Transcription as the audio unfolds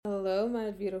Hello,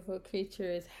 my beautiful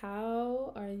creatures.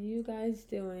 How are you guys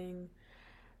doing?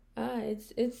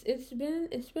 It's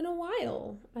been a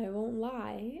while. I won't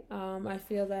lie. I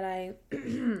feel that I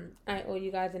I owe you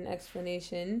guys an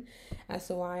explanation as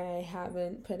to why I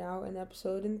haven't put out an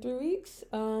episode in 3 weeks.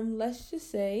 Let's just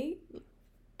say,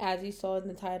 as you saw in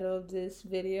the title of this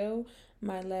video,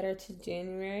 my letter to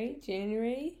January.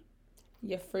 January,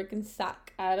 you freaking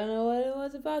suck. I don't know what it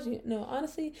was about you. No,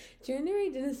 honestly, January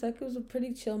didn't suck. It was a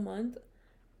pretty chill month.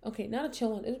 Okay, not a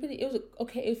chill month. It was pretty. It was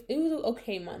okay. It was an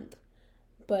okay month,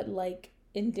 but like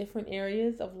in different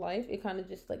areas of life, it kind of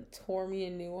just like tore me a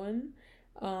new one.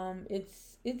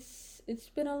 It's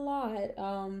been a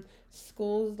lot.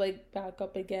 School's like back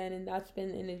up again, and that's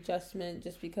been an adjustment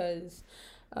just because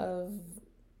of,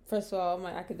 first of all,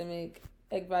 my academic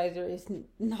advisor is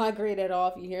not great at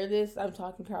all. If you hear this, I'm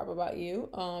talking crap about you.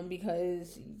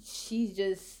 Because she's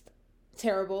just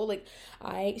terrible. Like,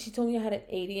 she told me I had an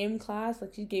 8 a.m. class.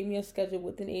 Like, she gave me a schedule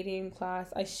with an 8 a.m.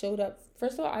 class. I showed up.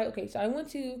 First of all, so I went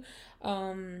to,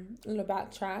 I'm gonna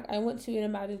backtrack. I went to an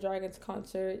Imagine Dragons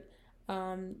concert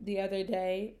the other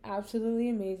day. Absolutely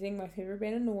amazing. My favorite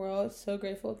band in the world. So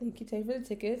grateful. Thank you, Tay, for the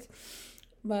tickets.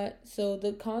 But so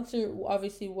the concert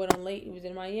obviously went on late. It was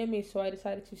in Miami, so I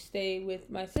decided to stay with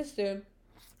my sister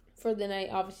for the night,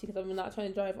 obviously, because I'm not trying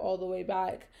to drive all the way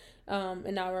back,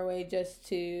 an hour away, just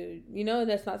to,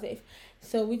 that's not safe.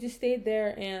 So we just stayed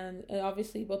there, and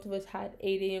obviously both of us had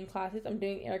 8 a.m. classes. I'm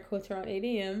doing air quotes around 8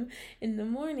 a.m. in the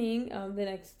morning, the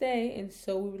next day, and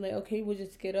so we were like, okay, we'll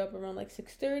just get up around like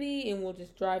 6:30, and we'll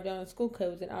just drive down to school because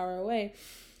it was an hour away.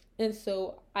 And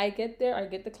so I get there, I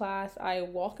get the class, I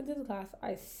walk into the class,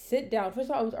 I sit down. First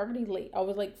of all, I was already late. I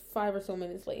was like 5 or so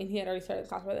minutes late, and he had already started the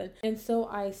class by then. And so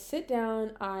I sit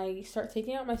down, I start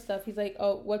taking out my stuff. He's like,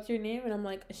 oh, what's your name? And I'm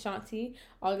like, Ashanti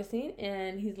Augustine.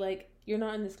 And he's like, you're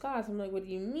not in this class. I'm like, what do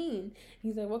you mean?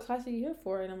 He's like, what class are you here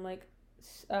for? And I'm like,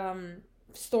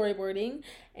 storyboarding.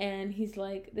 And he's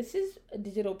like, this is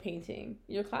digital painting.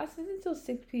 Your class isn't until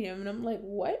 6 p.m. And I'm like,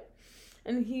 what?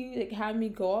 And he like had me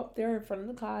go up there in front of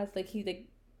the class. Like he like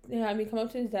had me come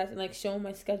up to his desk and like show him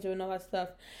my schedule and all that stuff.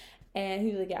 And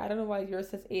he was like, yeah, I don't know why yours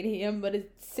says 8 a.m. but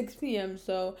it's 6 p.m.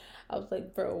 So I was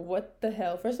like, bro, what the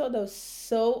hell? First of all, that was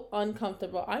so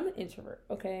uncomfortable. I'm an introvert,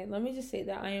 okay? Let me just say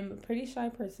that I am a pretty shy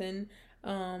person.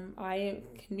 Can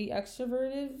be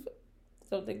extroverted.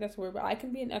 Don't think that's a word, but I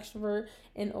can be an extrovert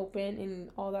and open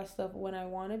and all that stuff when I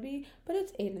want to be. But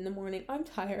it's 8 in the morning. I'm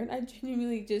tired. I just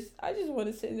want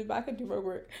to sit in the back and do my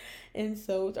work. And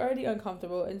so it's already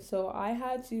uncomfortable. And so I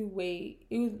had to wait.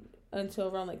 It was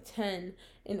until around like 10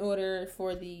 in order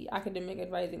for the academic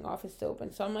advising office to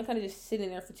open. So I'm like kind of just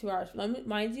sitting there for 2 hours.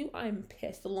 Mind you, I'm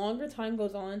pissed. The longer time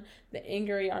goes on, the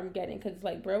angrier I'm getting. Because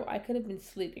like, bro, I could have been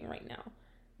sleeping right now.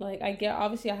 Like,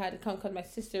 obviously I had to come because my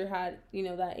sister had,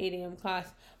 that 8 a.m.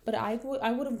 class. But I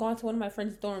would have gone to one of my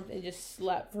friend's dorms and just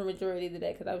slept for a majority of the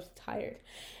day because I was tired.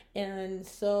 And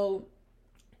so,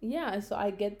 yeah, so I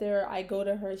get there, I go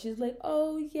to her. She's like,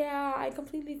 oh, yeah, I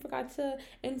completely forgot to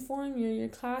inform you. Your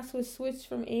class was switched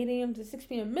from 8 a.m. to 6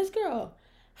 p.m. Miss Girl,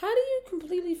 how do you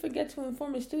completely forget to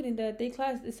inform a student that their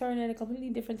class is starting at a completely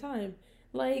different time?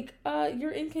 Like,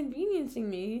 you're inconveniencing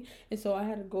me. And so I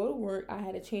had to go to work. I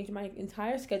had to change my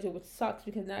entire schedule, which sucks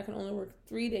because now I can only work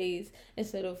 3 days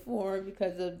instead of 4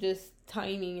 because of just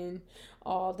timing and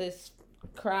all this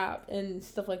crap and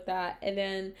stuff like that. And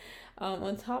then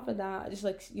on top of that, just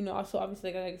like, also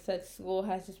obviously like I said, school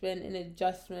has just been an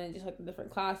adjustment, just like the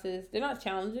different classes. They're not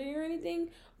challenging or anything,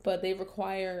 but they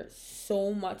require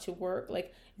so much work.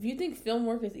 Like, if you think film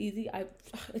work is easy,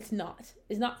 it's not.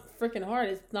 It's not freaking hard.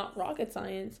 It's not rocket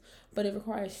science, but it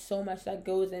requires so much that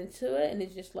goes into it. And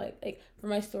it's just like for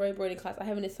my storyboarding class, I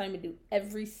have an assignment due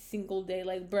every single day.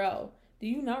 Like, bro, do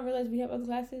you not realize we have other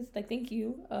classes? Like, thank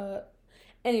you.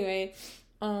 Anyway,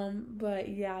 but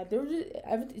yeah,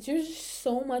 there's just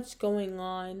so much going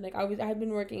on. Like, I had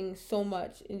been working so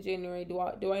much in January.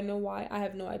 Do I know why? I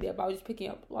have no idea. But I was just picking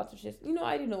up lots of shit.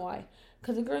 I do know why.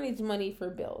 Because a girl needs money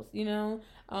for bills,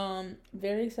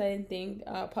 Very exciting thing.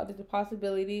 There's a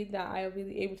possibility that I will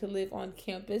be able to live on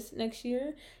campus next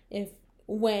year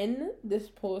when this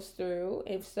pulls through.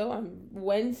 If so,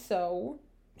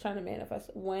 trying to manifest.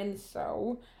 When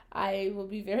so, I will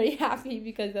be very happy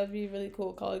because that'll be a really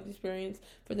cool college experience.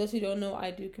 For those who don't know, I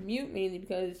do commute mainly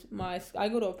because I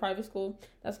go to a private school.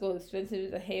 That school is expensive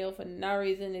as a hell for no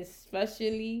reason,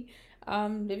 especially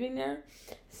living there.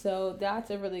 So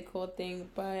that's a really cool thing.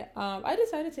 But I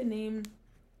decided to name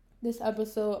this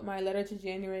episode My Letter to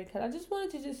January because I just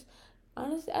wanted to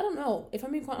honestly, I don't know. If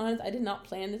I'm being quite honest, I did not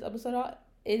plan this episode out.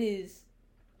 It is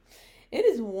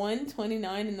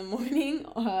 1:29 in the morning,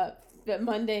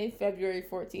 Monday, February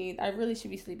 14th. I really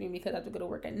should be sleeping because I have to go to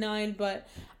work at 9, but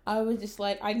I was just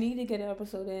like, I need to get an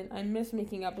episode in. I miss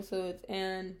making episodes,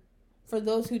 and for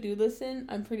those who do listen,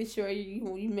 I'm pretty sure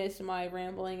you miss my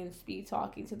rambling and speed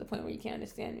talking to the point where you can't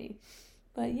understand me.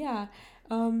 But yeah,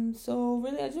 so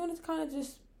really I just wanted to kind of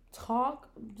just talk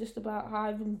just about how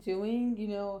I've been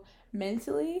doing,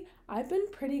 mentally. I've been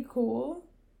pretty cool.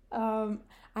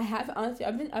 I have honestly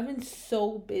I've been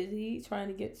so busy trying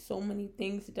to get so many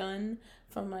things done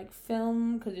from like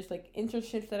film, because there's like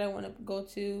internships that I want to go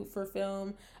to for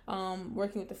film,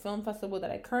 working with the film festival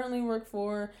that I currently work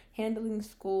for, handling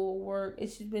school work.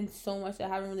 It's just been so much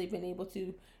that I haven't really been able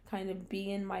to kind of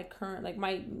be in my current, like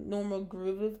my normal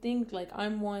groove of things. Like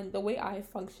the way I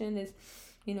function is,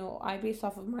 I base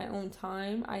off of my own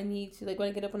time. I need to, like, when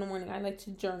I get up in the morning, I like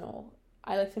to journal.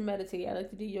 I like to meditate. I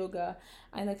like to do yoga.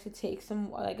 I like to take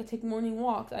morning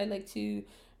walks. I like to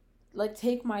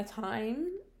take my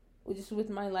time just with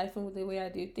my life and with the way I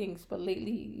do things. But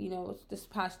lately, this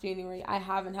past January, I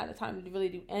haven't had the time to really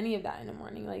do any of that in the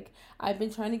morning. Like, I've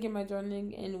been trying to get my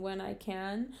journaling in when I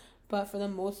can, but for the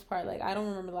most part, like, I don't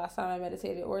remember the last time I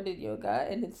meditated or did yoga.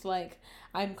 And it's like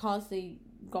I'm constantly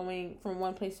going from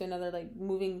one place to another, like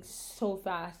moving so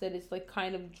fast that it's like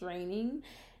kind of draining.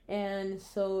 And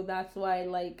so that's why,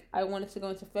 like, I wanted to go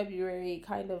into February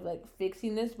kind of like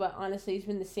fixing this, but honestly it's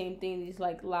been the same thing these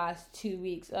like last 2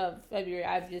 weeks of February.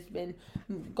 I've just been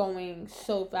going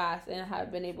so fast and I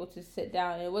haven't been able to sit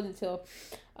down. And it wasn't until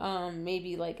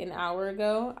maybe like an hour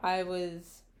ago I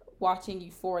was watching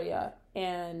Euphoria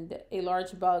and a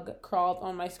large bug crawled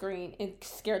on my screen and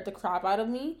scared the crap out of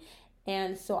me.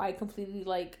 And so I completely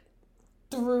like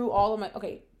threw all of my,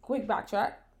 okay, quick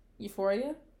backtrack.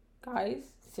 Euphoria, guys,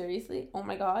 seriously, oh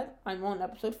my god, I'm on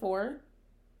episode 4.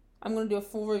 I'm gonna do a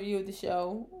full review of the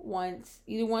show once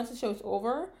the show's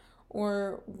over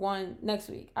or one next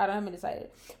week. I haven't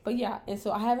decided, but yeah. And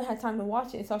so I haven't had time to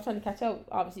watch it, so I was trying to catch up.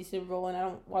 Obviously Super Bowl, and I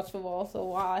don't watch football, so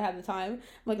while I have the time, I'm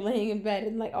like laying in bed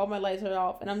and like all my lights are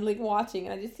off and I'm like watching,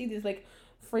 and I just see this like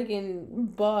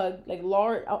freaking bug, like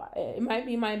large. It might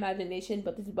be my imagination,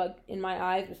 but this bug in my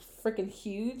eyes was freaking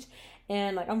huge.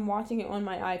 And like I'm watching it on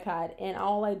my iPad, and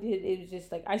all I did is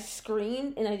just like I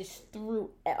screamed and I just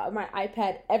threw my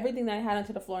iPad, everything that I had,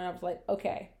 onto the floor, and I was like,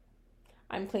 okay,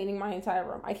 I'm cleaning my entire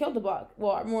room. I killed the bug.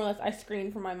 Well, more or less, I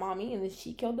screamed for my mommy, and then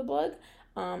she killed the bug.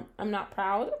 I'm not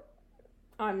proud,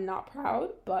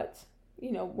 but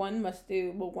one must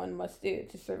do what one must do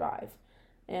to survive,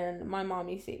 and my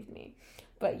mommy saved me.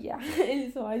 But yeah,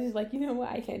 and so I was just like, what,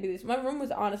 I can't do this. My room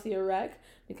was honestly a wreck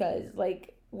because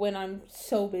like when I'm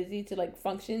so busy to like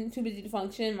function, too busy to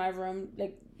function, my room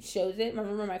like shows it. My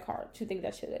room or my car, two things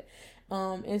that show it.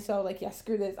 And so like, yeah,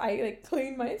 screw this. I like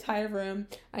cleaned my entire room.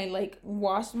 I like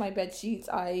washed my bed sheets.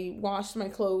 I washed my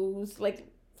clothes, like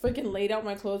freaking laid out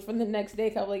my clothes for the next day.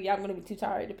 'Cause I was like, yeah, I'm gonna be too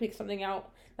tired to pick something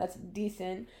out that's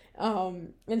decent,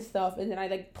 and stuff. And then I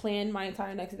like planned my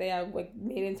entire next day. I like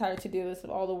made an entire to-do list of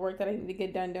all the work that I need to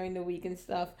get done during the week and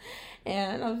stuff.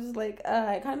 And I was just like,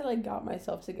 I kind of like got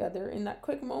myself together in that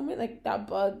quick moment. Like that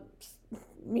bug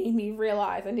made me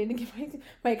realize I need to get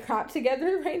my crap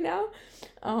together right now.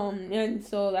 And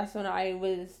so that's when I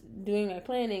was doing my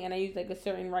planning, and I used like a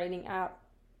certain writing app.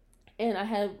 And I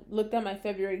had looked at my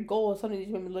February goals. Somebody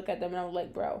just made me look at them, and I was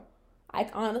like, bro, I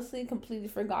honestly completely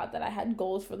forgot that I had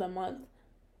goals for the month.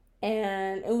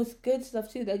 And it was good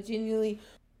stuff too that genuinely.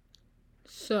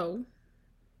 So,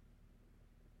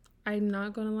 I'm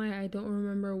not gonna lie, I don't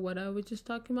remember what I was just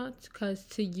talking about, because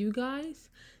to you guys,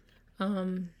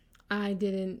 I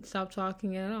didn't stop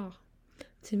talking at all.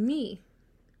 To me,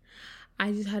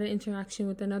 I just had an interaction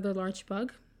with another large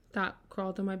bug that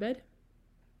crawled on my bed.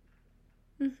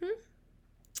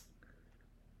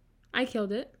 I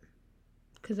killed it,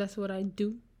 because that's what I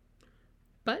do.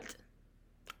 But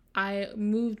I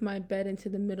moved my bed into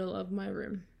the middle of my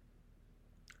room,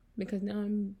 because now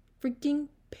I'm freaking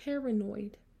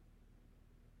paranoid.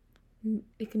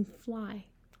 It can fly.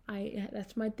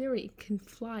 That's my theory. It can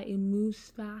fly. It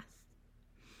moves fast.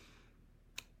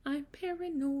 I'm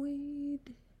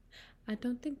paranoid. I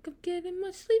don't think I'm getting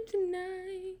much sleep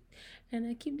tonight. And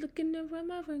I keep looking around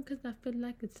my room because I feel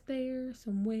like it's there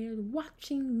somewhere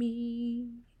watching me.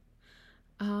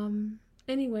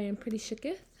 Anyway, I'm pretty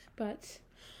shooketh, but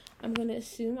I'm going to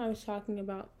assume I was talking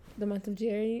about the month of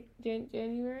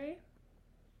January.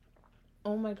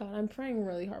 Oh my god, I'm praying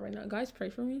really hard right now. Guys, pray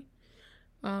for me.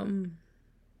 Bro,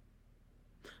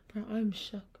 I'm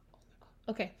shook.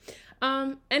 Oh my god. Okay.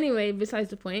 Anyway, besides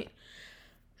the point.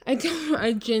 I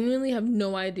genuinely have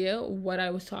no idea what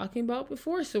I was talking about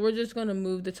before, so we're just gonna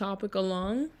move the topic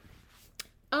along.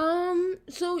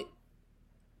 So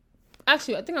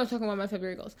Actually, I think I was talking about my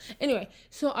February goals. Anyway,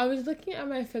 so I was looking at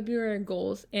my February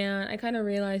goals and I kind of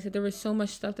realized that there was so much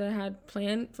stuff that I had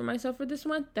planned for myself for this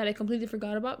month that I completely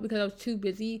forgot about because I was too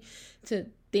busy to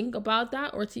think about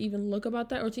that or to even look about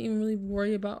that or to even really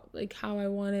worry about like how I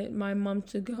wanted my month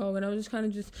to go. And I was just kind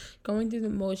of just going through the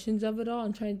motions of it all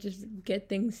and trying to just get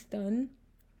things done.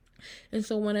 And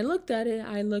so when I looked at it,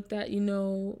 I looked at,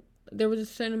 there was a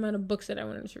certain amount of books that I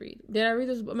wanted to read. Did I read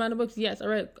this amount of books? Yes, I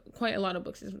read quite a lot of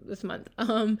books this month.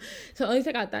 So at least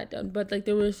I got that done. But like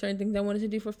there were certain things I wanted to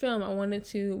do for film. I wanted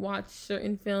to watch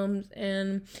certain films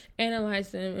and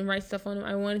analyze them and write stuff on them.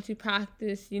 I wanted to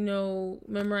practice,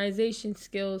 memorization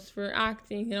skills for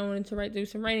acting, and I wanted to do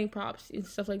some writing props and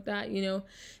stuff like that.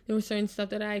 There was certain stuff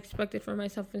that I expected for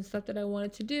myself and stuff that I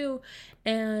wanted to do,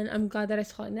 and I'm glad that I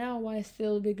saw it now. Why it's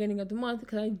still the beginning of the month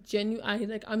because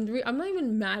I'm not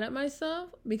even mad at myself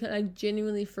because I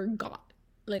genuinely forgot.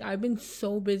 Like I've been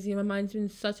so busy, my mind's been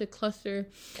such a cluster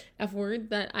F-word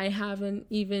that I haven't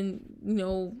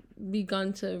even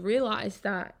begun to realize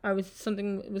that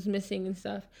something was missing and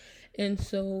stuff. And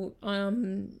so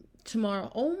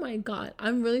tomorrow, oh my god,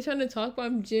 I'm really trying to talk, but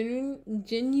I'm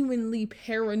genuinely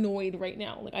paranoid right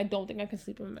now. Like I don't think I can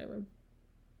sleep in my room.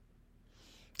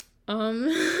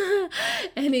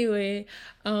 Anyway,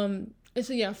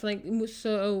 so yeah,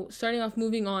 so starting off,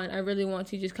 moving on, I really want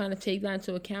to just kind of take that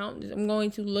into account. I'm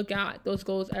going to look at those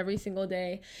goals every single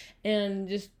day and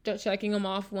just start checking them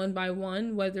off one by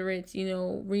one, whether it's,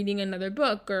 reading another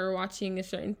book or watching a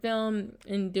certain film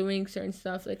and doing certain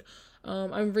stuff. Like,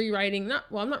 I'm not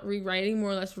rewriting,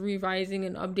 more or less revising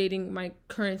and updating my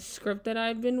current script that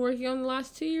I've been working on the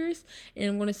last 2 years, and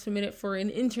I'm going to submit it for an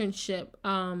internship,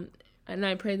 and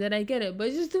I pray that I get it. But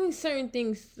just doing certain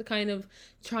things to kind of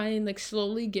try and like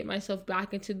slowly get myself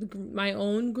back into my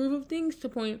own groove of things, to the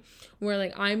point where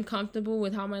like I'm comfortable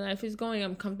with how my life is going.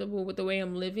 I'm comfortable with the way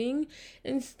I'm living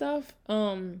and stuff.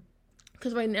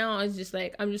 Because right now it's just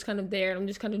like I'm just kind of there and I'm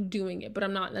just kind of doing it, but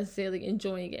I'm not necessarily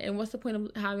enjoying it. And what's the point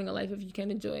of having a life if you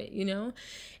can't enjoy it,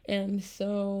 And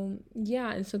so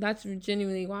yeah, and so that's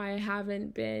genuinely why I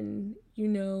haven't been,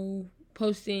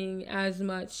 posting as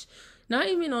much. Not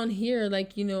even on here,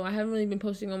 like, I haven't really been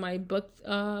posting on my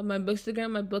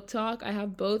Bookstagram, my book talk. I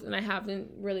have both, and I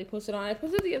haven't really posted on. I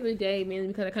posted the other day, mainly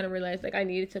because I kind of realized, like, I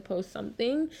needed to post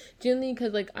something, generally,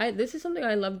 because, like, this is something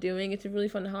I love doing. It's a really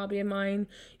fun hobby of mine,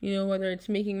 whether it's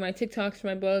making my TikToks for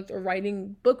my books, or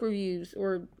writing book reviews,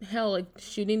 or, hell, like,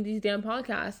 shooting these damn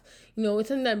podcasts. It's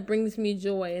something that brings me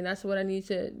joy, and that's what I need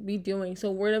to be doing. So,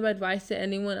 word of advice to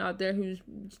anyone out there who's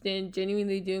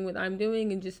genuinely doing what I'm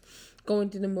doing, and just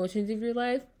going through the motions of your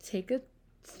life, take a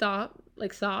stop,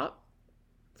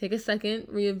 take a second,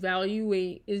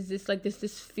 reevaluate. Is this does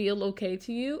this feel okay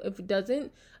to you? If it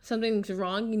doesn't, something's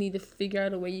wrong. You need to figure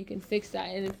out a way you can fix that.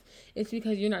 And if it's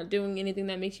because you're not doing anything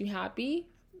that makes you happy,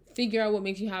 figure out what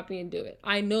makes you happy and do it.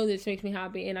 I know this makes me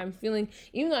happy, and I'm feeling,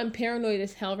 even though I'm paranoid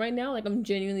as hell right now, like I'm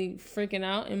genuinely freaking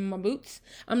out in my boots.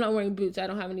 I'm not wearing boots. I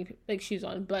don't have any shoes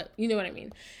on, but you know what I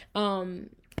mean.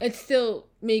 It's still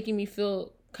making me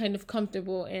feel kind of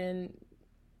comfortable, and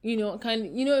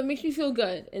it makes me feel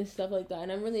good and stuff like that.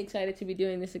 And I'm really excited to be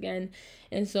doing this again.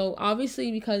 And so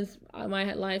obviously, because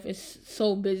my life is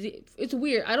so busy, it's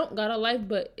weird. I don't got a life,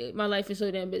 but my life is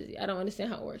so damn busy. I don't understand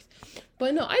how it works.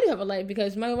 But no, I do have a life,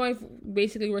 because my wife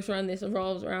basically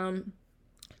revolves around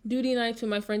duty nights with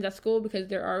my friends at school, because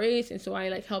they're RAs, and so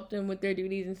I help them with their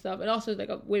duties and stuff. And also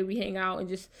a way we hang out and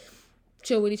just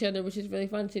chill with each other, which is really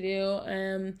fun to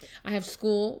do. I have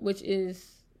school, which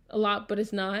is a lot, but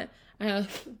it's not. I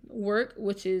have work,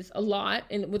 which is a lot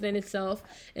within itself,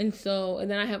 and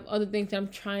then I have other things that I'm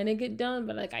trying to get done,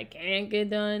 but I can't get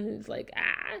done. It's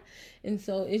and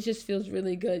so it just feels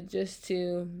really good just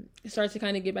to start to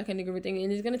kind of get back into everything,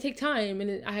 and it's gonna take time,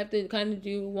 and I have to kind of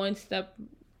do one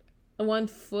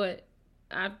foot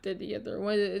after the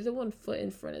other. Is it one foot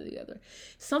in front of the other?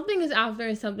 Something is after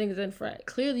and something is in front.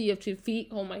 Clearly, you have 2 feet.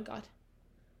 Oh my god,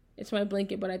 it's my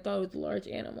blanket, but I thought it was a large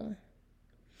animal.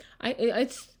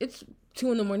 It's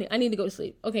 2 a.m. I need to go to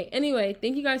sleep. Okay, anyway,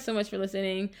 thank you guys so much for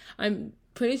listening. I'm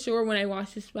pretty sure when I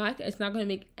watch this back, it's not going to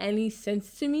make any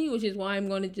sense to me, which is why I'm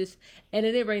going to just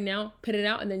edit it right now, put it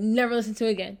out, and then never listen to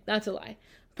it again. That's a lie.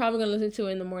 Probably going to listen to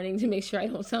it in the morning to make sure I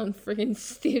don't sound freaking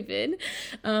stupid.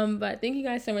 But thank you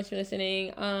guys so much for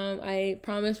listening. I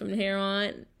promise from here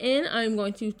on in, I'm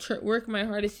going to work my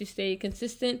hardest to stay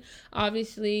consistent.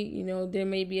 Obviously, there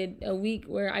may be a week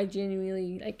where I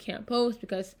genuinely can't post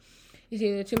because it's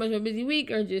either too much of a busy week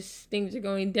or just things are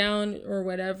going down or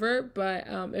whatever. But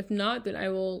if not, then I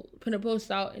will put a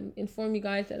post out and inform you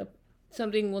guys that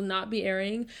something will not be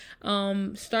airing.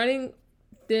 Starting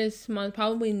this month,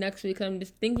 probably next week. I'm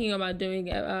just thinking about doing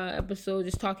an episode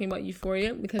just talking about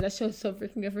Euphoria, because that show's so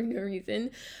freaking good for no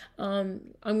reason.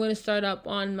 I'm going to start up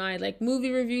on my like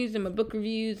movie reviews and my book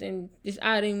reviews, and just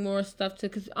adding more stuff to,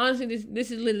 because honestly this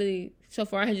is literally so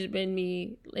far has just been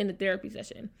me in a therapy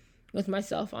session with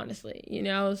myself, honestly,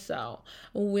 so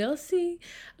we'll see.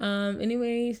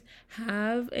 Anyways,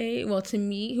 to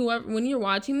me, whoever, when you're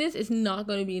watching this, it's not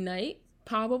going to be night,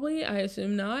 probably, I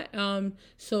assume not.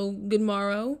 So good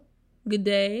morrow, good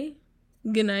day,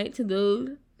 good night to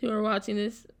those who are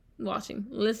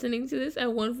listening to this at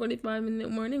 1:45 in the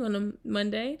morning on a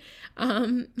Monday,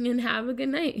 and have a good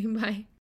night. Bye.